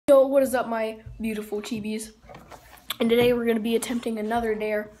Yo, what is up, my beautiful chibis? And today we're gonna be attempting another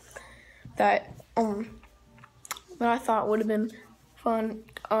dare that I thought would have been fun.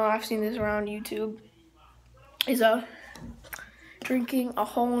 I've seen this around YouTube. Is drinking a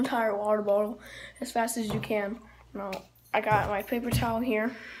whole entire water bottle as fast as you can. Now I got my paper towel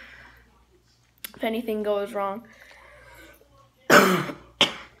here. If anything goes wrong.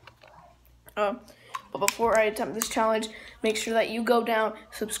 But before I attempt this challenge, make sure that you go down,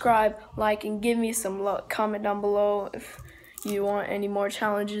 subscribe, like, and give me some love. Comment down below if you want any more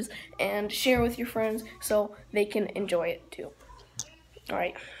challenges, and share with your friends so they can enjoy it too.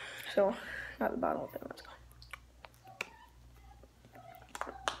 Alright, so got the bottle open, let's go.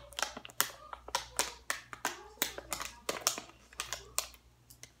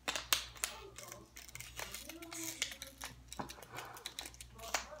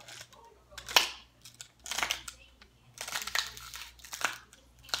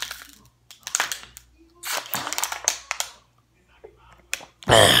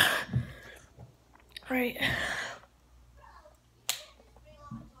 Right.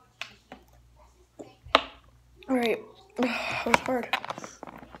 Alright. That was hard.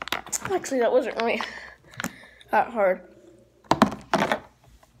 Actually, that wasn't really that hard.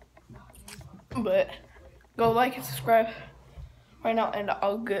 But go like and subscribe right now, and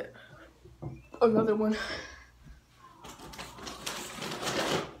I'll get another one.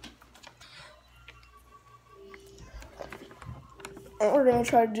 We're gonna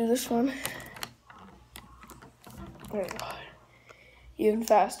try to do this one. Oh God. Even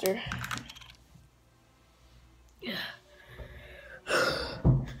faster. Yeah.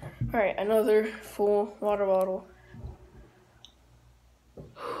 Alright, another full water bottle.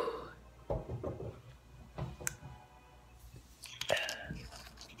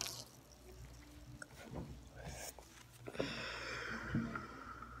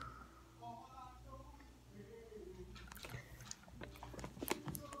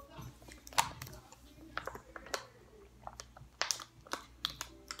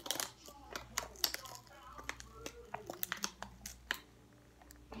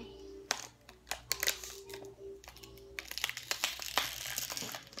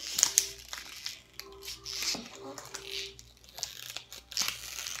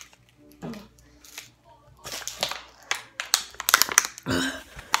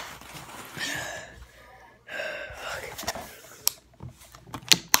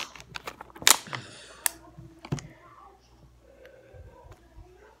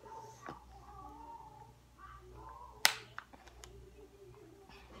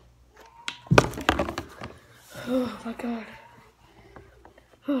 Oh my God.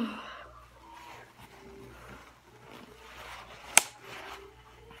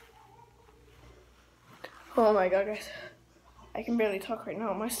 Oh my God, guys. I can barely talk right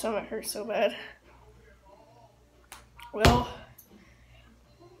now. My stomach hurts so bad. Well,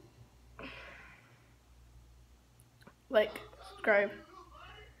 like, subscribe.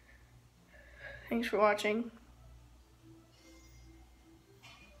 Thanks for watching.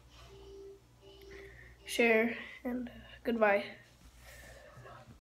 Share, and goodbye.